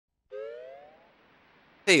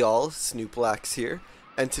Hey y'all, Snooplax here,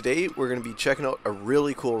 and today we're going to be checking out a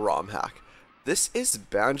really cool ROM hack. This is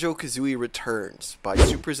Banjo-Kazooie Returns by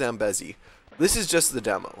SuperZambezi. This is just the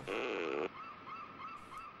demo.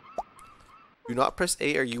 Do not press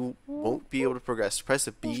A or you won't be able to progress. Press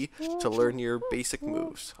a B to learn your basic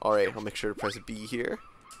moves. Alright, I'll make sure to press B here.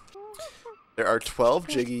 There are 12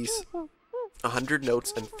 jiggies, 100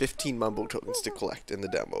 notes, and 15 mumbo tokens to collect in the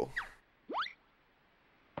demo.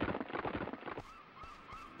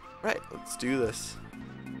 Right, let's do this.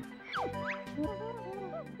 You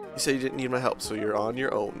said you didn't need my help, so you're on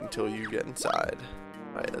your own until you get inside.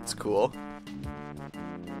 Alright, that's cool.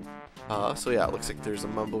 So yeah, it looks like there's a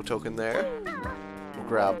mumbo token there. We'll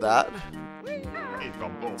grab that.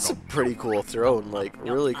 It's a pretty cool throne, like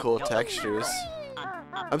really cool textures.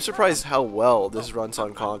 I'm surprised how well this runs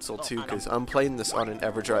on console too, because I'm playing this on an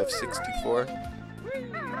EverDrive 64.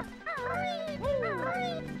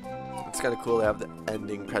 It's kind of cool to have the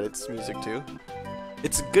ending credits music too.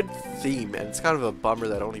 It's a good theme, and it's kind of a bummer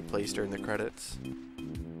that only plays during the credits.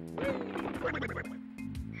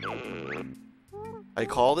 I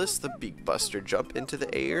call this the Beak Buster. Jump into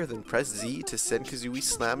the air, then press Z to send Kazooie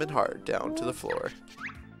slamming hard down to the floor.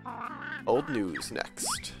 Old news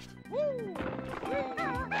next.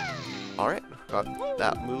 Alright, got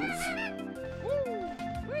that move.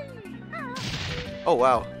 Oh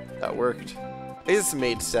wow, that worked. It just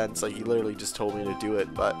made sense, like he literally just told me to do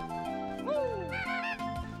it, but...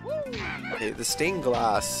 Okay, the stained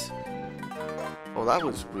glass... Oh, that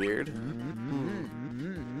was weird.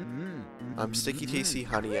 I'm sticky tasty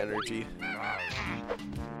honey energy.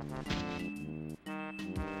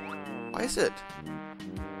 Why is it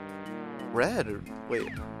red? Wait.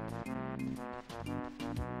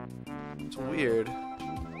 It's weird.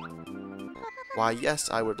 Why, yes,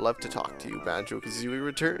 I would love to talk to you. Banjo-Kazooie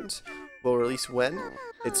Returns will release when?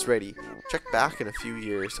 It's ready. Check back in a few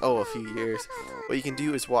years. Oh, a few years. What you can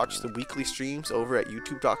do is watch the weekly streams over at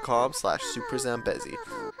youtube.com/SuperZambezi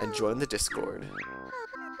and join the Discord.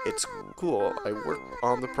 It's cool. I work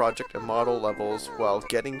on the project and model levels while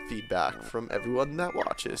getting feedback from everyone that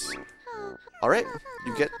watches. Alright,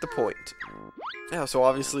 you get the point. Yeah, so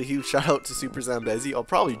obviously huge shout out to SuperZambezi. I'll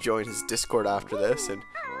probably join his Discord after this and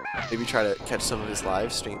maybe try to catch some of his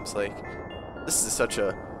live streams. Like, this is such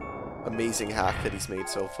a amazing hack that he's made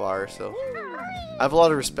so far, so I have a lot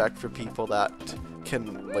of respect for people that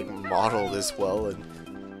can like model this well and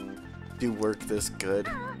do work this good.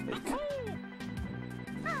 Like,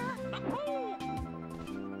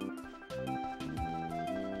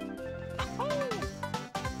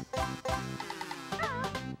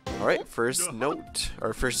 alright, first note,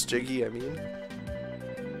 or first jiggy I mean.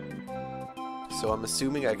 So I'm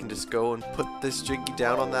assuming I can just go and put this jiggy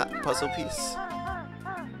down on that puzzle piece.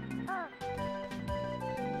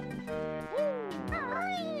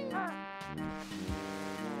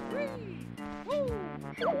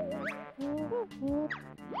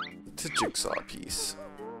 It's a jigsaw piece.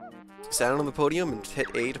 Stand on the podium and hit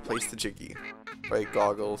A to place the jiggy. Right,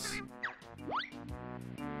 goggles.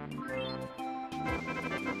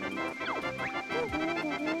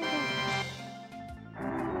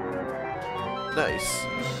 Nice.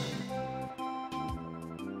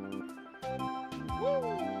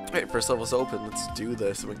 Alright, first level's open. Let's do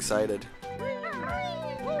this. I'm excited.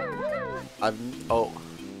 Oh.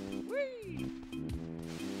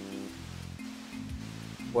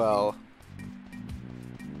 Well.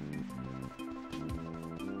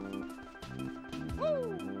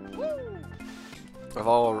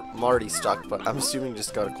 I'm already stuck, but I'm assuming you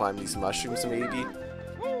just gotta climb these mushrooms maybe.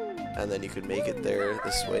 And then you could make it there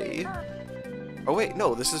this way. Oh wait,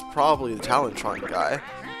 no, this is probably the Talentron guy.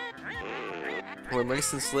 We're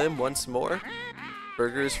nice and slim once more.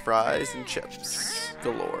 Burgers, fries, and chips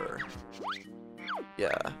galore.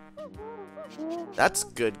 Yeah. That's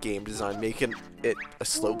good game design, making it a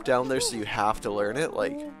slope down there so you have to learn it.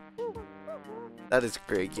 Like, that is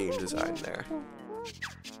great game design there.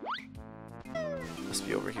 Must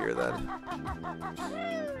be over here then.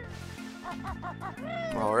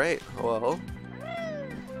 Alright, well.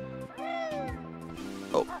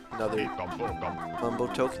 Oh, another mumbo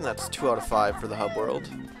token. That's 2 out of 5 for the hub world.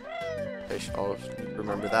 I'll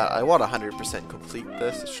remember that. I want 100% complete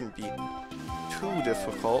this. It shouldn't be too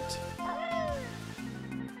difficult.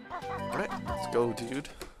 Alright, let's go, dude.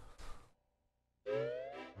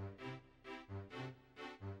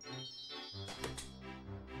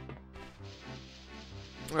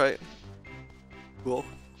 Alright. Cool.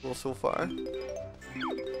 Cool so far.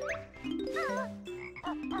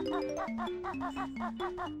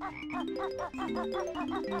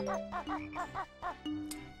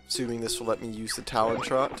 Assuming this will let me use the Talon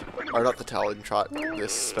Trot. Or not the Talon Trot,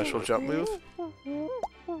 this special jump move.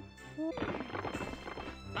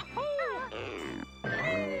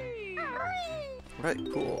 Right,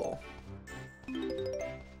 cool.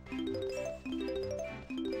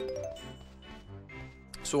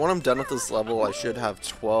 So when I'm done with this level, I should have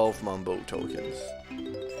 12 Mumbo tokens.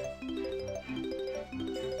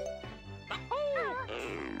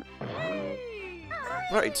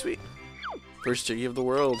 Alright, sweet. First Jiggy of the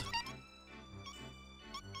world.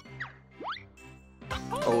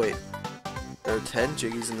 Oh wait. There are 10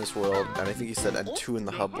 Jiggies in this world, and I think he said and 2 in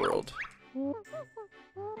the hub world.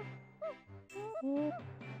 I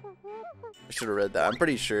should have read that. I'm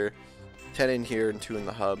pretty sure 10 in here and 2 in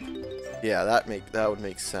the hub. Yeah, that would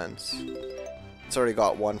make sense. It's already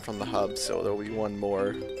got 1 from the hub, so there'll be 1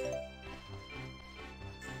 more.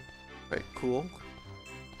 Right, cool.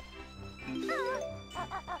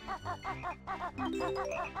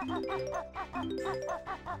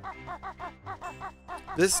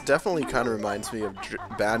 This definitely kind of reminds me of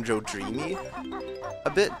Banjo-Dreamy a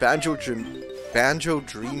bit.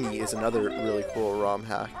 Banjo-Dreamy is another really cool ROM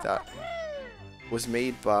hack that was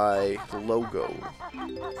made by Logo.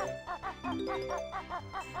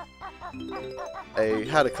 I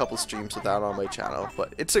had a couple streams of that on my channel,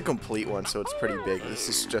 but it's a complete one, so it's pretty big. This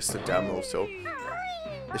is just a demo, so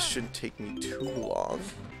this shouldn't take me too long.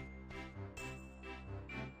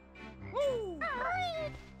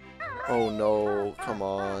 Oh no, come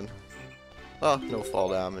on. Oh, no fall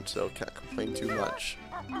damage, so can't complain too much.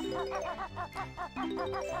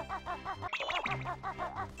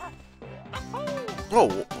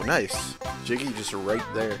 Oh, nice. Jiggy just right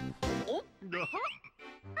there.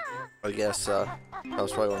 I guess that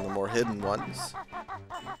was probably one of the more hidden ones.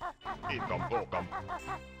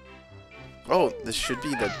 Oh, this should be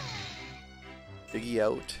the Jiggy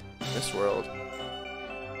out in this world.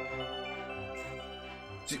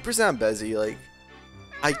 SuperZambezi, like,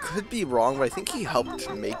 I could be wrong, but I think he helped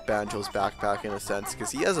make Banjo's backpack in a sense, because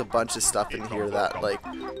he has a bunch of stuff in here that, like,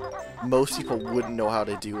 most people wouldn't know how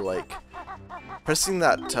to do, like, pressing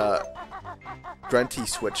that grunty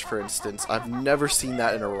switch, for instance. I've never seen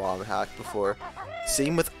that in a ROM hack before.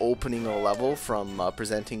 Same with opening a level from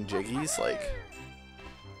presenting Jiggies, like...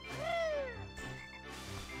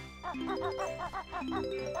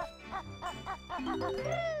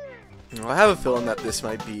 I have a feeling that this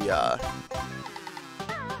might be a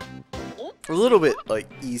little bit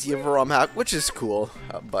like easy of a ROM hack, which is cool,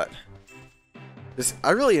 but I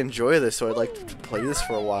really enjoy this, so I'd like to play this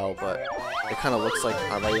for a while, but it kind of looks like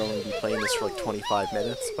I might only be playing this for like 25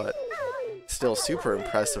 minutes, but still super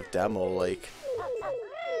impressive demo. Like,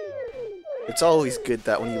 it's always good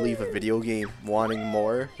that when you leave a video game wanting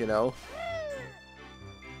more, you know?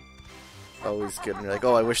 Always good when you're like,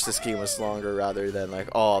 oh, I wish this game was longer, rather than like,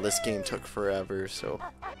 oh, this game took forever. So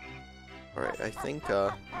alright, I think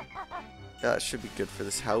yeah, it should be good for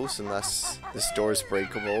this house, unless this door is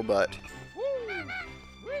breakable, but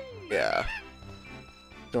yeah,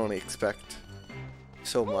 don't expect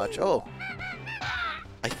so much. Oh,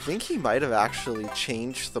 I think he might have actually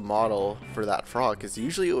changed the model for that frog, because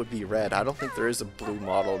usually it would be red. I don't think there is a blue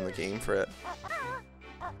model in the game for it.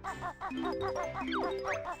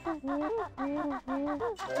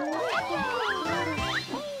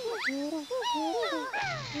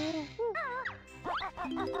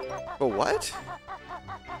 Oh, what?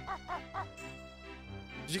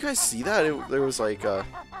 Did you guys see that? There was like a...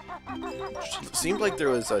 It seemed like there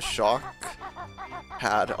was a shock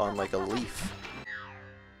pad on like a leaf.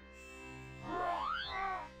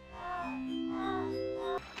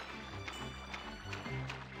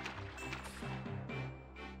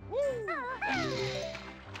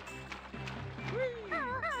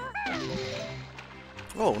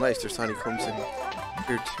 Oh, nice, there's honeycombs in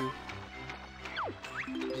here too.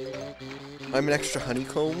 I'm an extra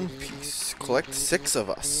honeycomb piece. Collect 6 of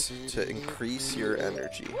us to increase your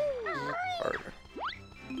energy. Bar.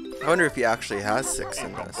 I wonder if he actually has 6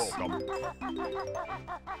 in this.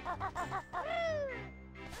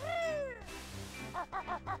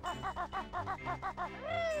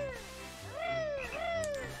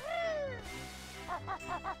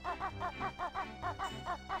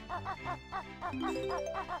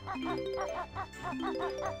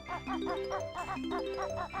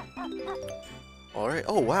 Alright,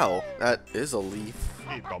 oh wow, that is a leaf.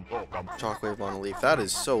 Shockwave on a leaf, that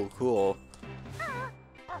is so cool.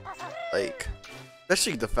 Like,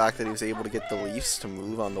 especially the fact that he was able to get the leaves to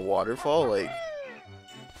move on the waterfall, like,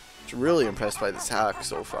 I'm really impressed by this hack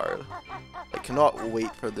so far. I cannot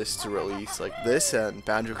wait for this to release. Like, this and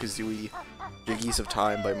Banjo-Kazooie Jiggies of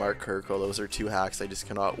Time by Mark Kirko, those are 2 hacks I just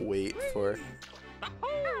cannot wait for.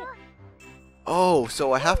 Oh,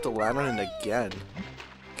 so I have to land on it again.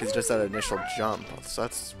 Because just that initial jump. So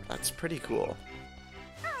that's pretty cool.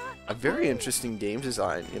 A very interesting game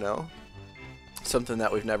design, you know? Something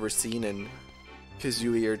that we've never seen in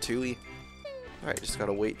Kazooie or Tooie. Alright, just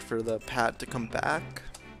gotta wait for the pad to come back.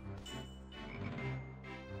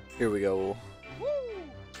 Here we go.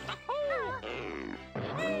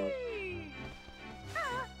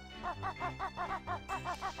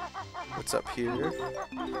 What's up here?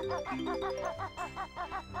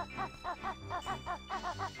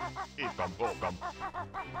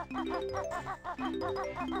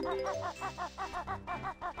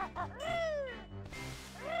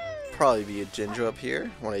 Probably be a Jinjo up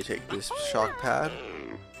here when I take this shock pad.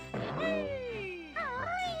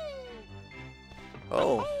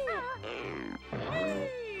 Oh.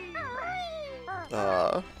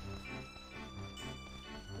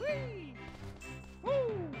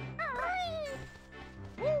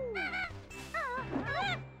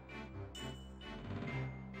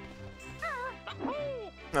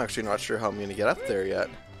 I'm actually not sure how I'm gonna get up there yet.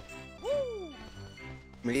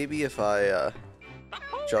 Maybe if I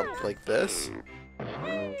jump like this.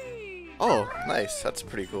 Oh, nice. That's a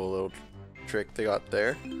pretty cool little trick they got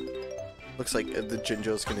there. Looks like the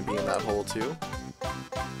Jinjo's gonna be in that hole too.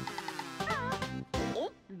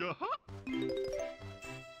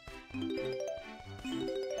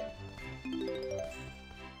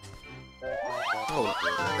 Oh,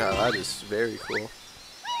 yeah, that is very cool.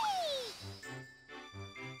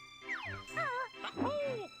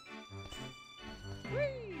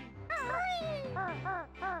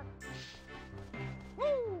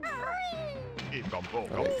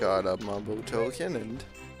 I got a Mambo token and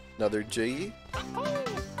another Jiggy.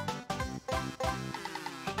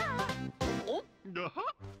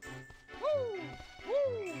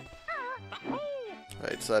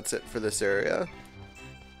 Alright, so that's it for this area.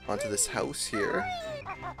 Onto this house here.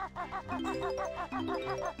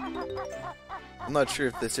 I'm not sure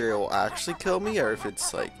if this area will actually kill me or if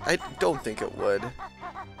it's like... I don't think it would.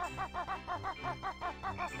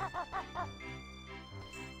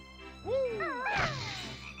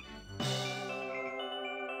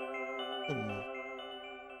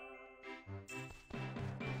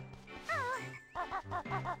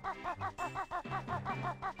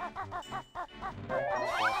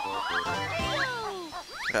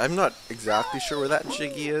 I'm not exactly sure where that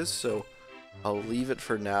Jiggy is, so I'll leave it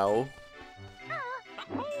for now.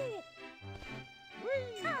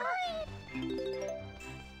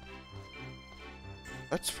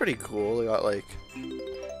 That's pretty cool. They got like...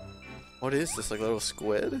 What is this, like a little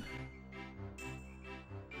squid?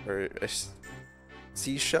 Or a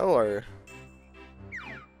seashell, or...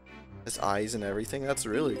 His eyes and everything? That's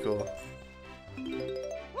really cool.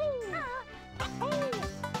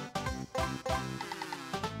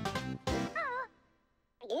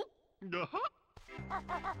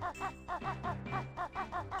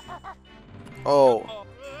 Oh.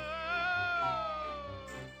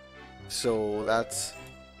 So that's...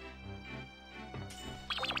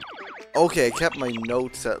 Okay, I kept my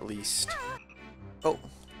notes at least. Oh.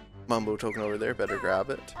 Mambo token over there, better grab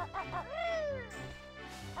it.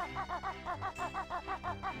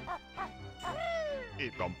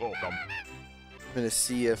 I'm gonna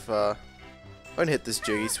see if I'm gonna hit this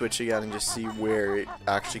Jiggy switch again and just see where it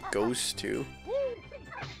actually goes to.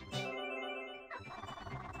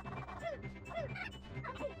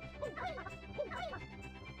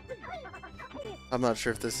 I'm not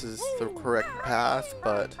sure if this is the correct path,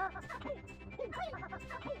 but...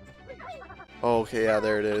 Oh, okay, yeah,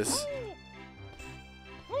 there it is.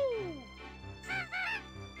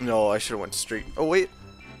 No, I should have went straight. Oh, wait.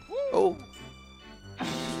 Oh.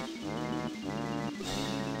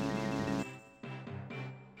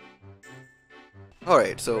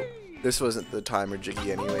 Alright, so this wasn't the timer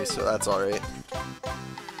Jiggy anyway, so that's alright.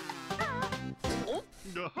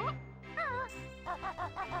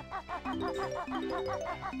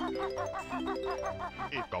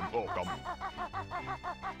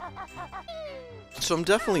 So I'm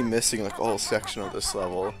definitely missing like a whole section of this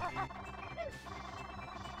level.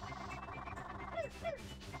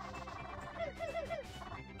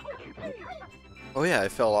 Oh yeah, I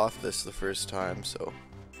fell off this the first time, so...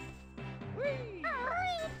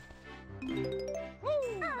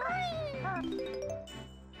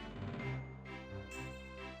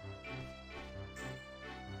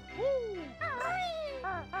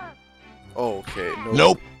 Oh, okay, no.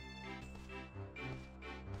 Nope.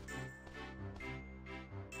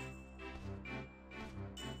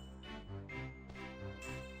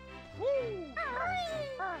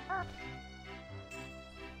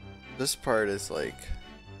 This part is like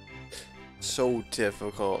so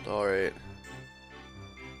difficult. All right.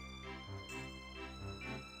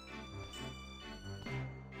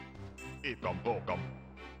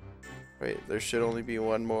 Right, there should only be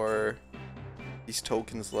one more these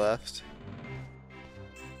tokens left.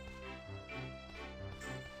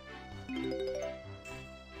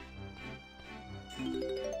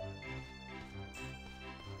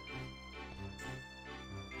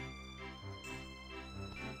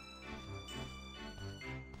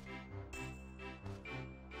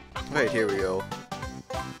 Right, here we go.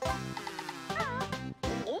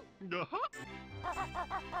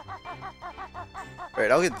 Right,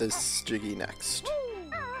 I'll get this Jiggy next.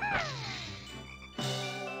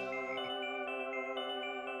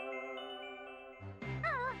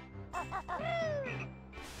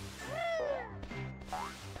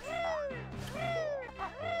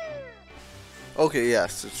 Okay,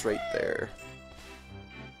 yes, it's right there.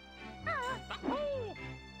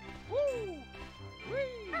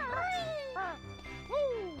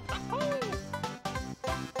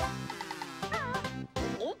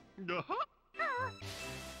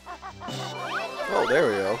 Oh, there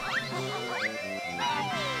we go.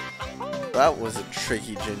 That was a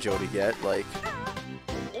tricky Jinjo to get, like.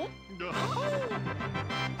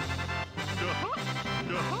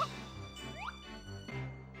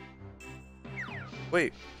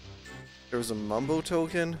 Wait, there was a Mumbo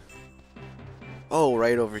token? Oh,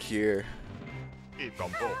 right over here.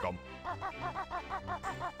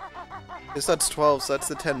 Guess that's 12, so that's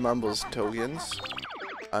the 10 Mumbles tokens.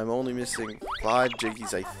 I'm only missing 5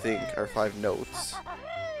 Jiggies, I think, or 5 notes.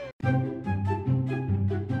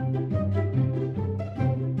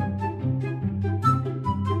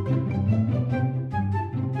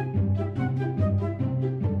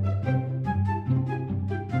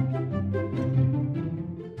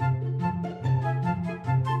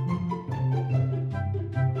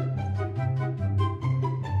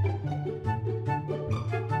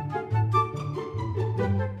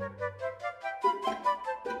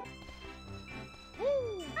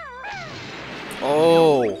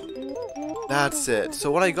 Oh, that's it. So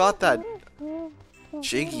when I got that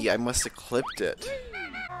Jiggy, I must have clipped it.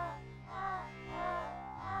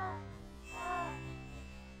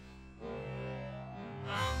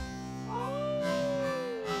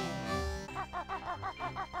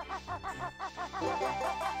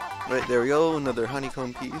 Right, there we go, another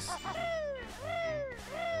honeycomb piece.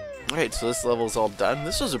 Alright, so this level's all done.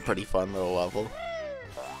 This was a pretty fun little level.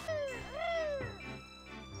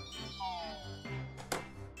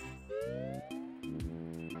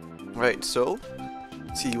 Right, so,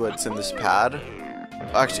 see what's in this pad.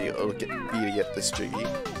 Actually, it'll be to get this Jiggy.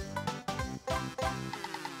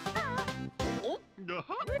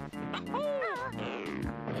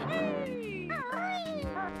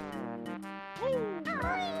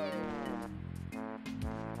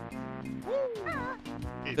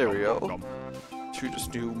 There we go. Should we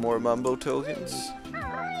just do more Mumbo tokens?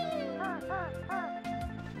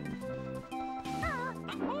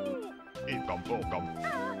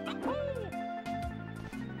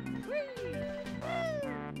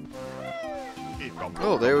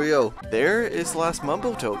 Oh, there we go. There is the last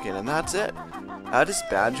Mumbo token, and that's it. That is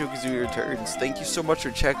Banjo-Kazooie Returns. Thank you so much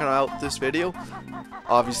for checking out this video.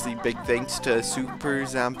 Obviously, big thanks to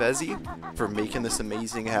SuperZambezi for making this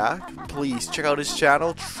amazing hack. Please check out his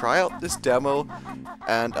channel, try out this demo,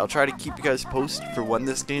 and I'll try to keep you guys posted for when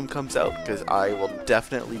this game comes out, because I will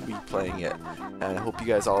definitely be playing it. And I hope you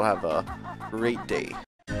guys all have a great day.